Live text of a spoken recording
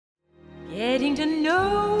Getting to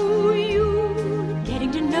know you,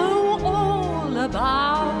 getting to know all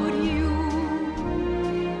about you.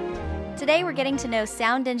 Today we're getting to know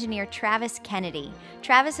sound engineer Travis Kennedy.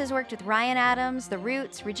 Travis has worked with Ryan Adams, The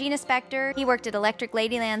Roots, Regina Spektor. He worked at Electric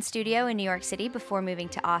Ladyland studio in New York City before moving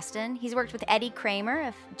to Austin. He's worked with Eddie Kramer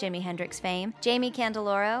of Jimi Hendrix fame, Jamie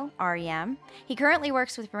Candeloro, REM. He currently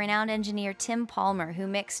works with renowned engineer Tim Palmer, who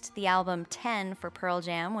mixed the album 10 for Pearl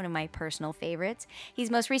Jam, one of my personal favorites.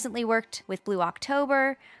 He's most recently worked with Blue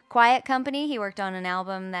October, Quiet Company. He worked on an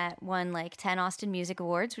album that won like 10 Austin Music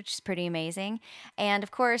Awards, which is pretty amazing. And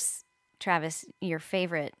of course, Travis, your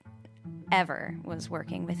favorite ever was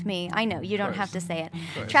working with me. I know, you don't have to say it.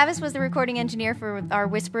 Travis was the recording engineer for our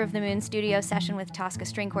Whisper of the Moon studio session with Tosca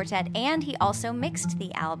String Quartet, and he also mixed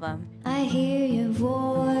the album. I hear your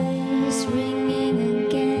voice ringing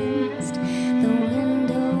against the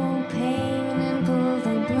window pane and pull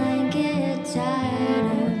the blanket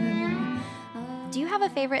tighter. Do you have a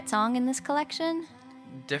favorite song in this collection?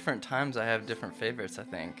 Different times I have different favorites, I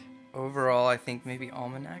think. Overall, I think maybe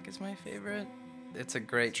Almanac is my favorite. It's a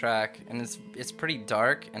great track, and it's pretty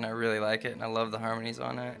dark, and I really like it, and I love the harmonies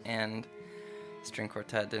on it, and String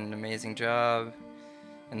Quartet did an amazing job,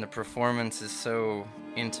 and the performance is so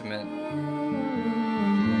intimate.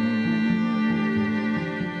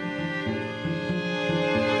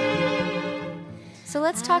 So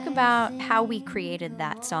let's talk about how we created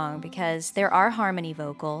that song, because there are harmony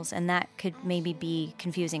vocals, and that could maybe be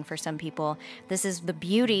confusing for some people. This is the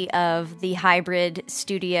beauty of the hybrid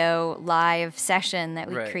studio live session that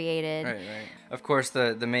we created. Right. Of course,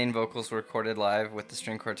 the main vocals were recorded live with the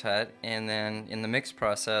String Quartet, and then in the mix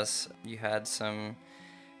process, you had some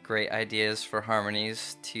great ideas for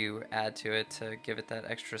harmonies to add to it to give it that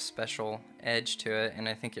extra special edge to it, and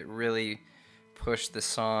I think it really pushed the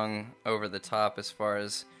song over the top as far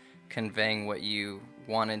as conveying what you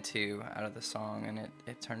wanted to out of the song, and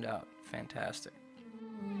it turned out fantastic.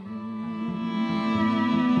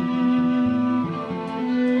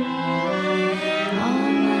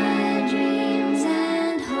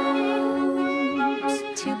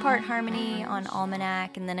 Two-part harmony on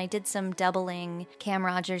Almanac, and then I did some doubling. Cam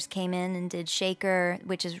Rogers came in and did Shaker,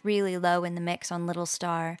 which is really low in the mix on Little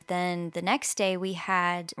Star. Then the next day we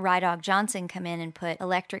had Rydog Johnson come in and put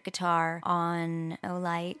electric guitar on Oh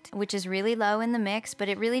Light, which is really low in the mix, but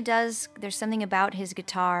it really does, there's something about his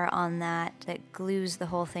guitar on that glues the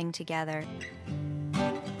whole thing together.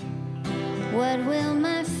 What will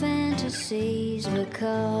my fantasies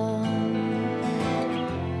become?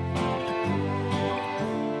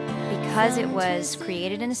 Because it was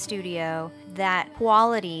created in a studio, that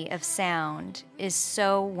quality of sound is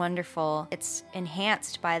so wonderful. It's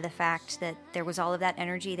enhanced by the fact that there was all of that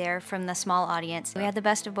energy there from the small audience. We had the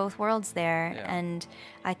best of both worlds there, and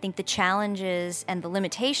I think the challenges and the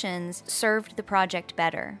limitations served the project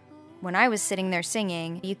better. When I was sitting there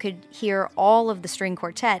singing, you could hear all of the string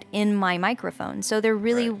quartet in my microphone. So there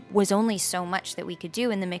really was only so much that we could do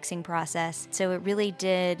in the mixing process. So it really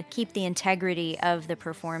did keep the integrity of the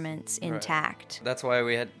performance intact. That's why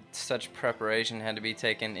we had such preparation had to be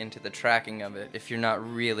taken into the tracking of it. If you're not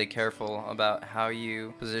really careful about how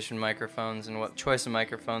you position microphones and what choice of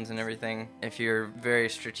microphones and everything, if you're very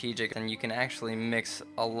strategic, then you can actually mix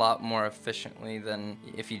a lot more efficiently than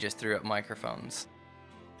if you just threw up microphones.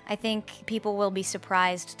 I think people will be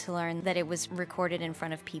surprised to learn that it was recorded in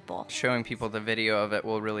front of people. Showing people the video of it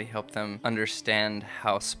will really help them understand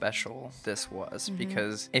how special this was,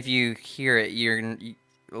 because if you hear it,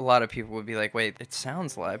 a lot of people would be like, wait, it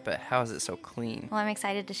sounds live, but how is it so clean? Well, I'm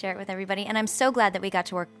excited to share it with everybody, and I'm so glad that we got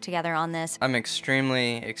to work together on this. I'm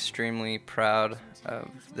extremely, extremely proud of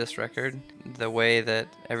this record. The way that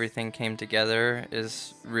everything came together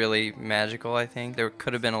is really magical, I think. There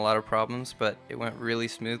could have been a lot of problems, but it went really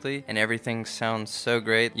smoothly, and everything sounds so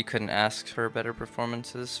great. You couldn't ask for better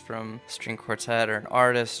performances from String Quartet or an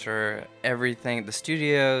artist or everything. The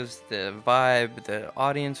studios, the vibe, the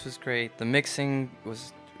audience was great. The mixing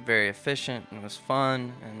was very efficient and was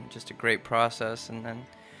fun and just a great process, and then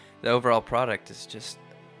the overall product is just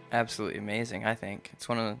absolutely amazing. I think it's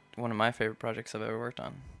one of my favorite projects I've ever worked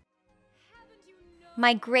on.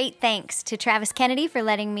 My great thanks to Travis Kennedy for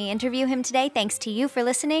letting me interview him today. Thanks to you for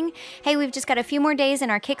listening. Hey, we've just got a few more days in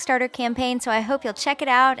our Kickstarter campaign, so I hope you'll check it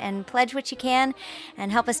out and pledge what you can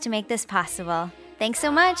and help us to make this possible. Thanks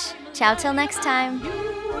so much. Ciao till next time.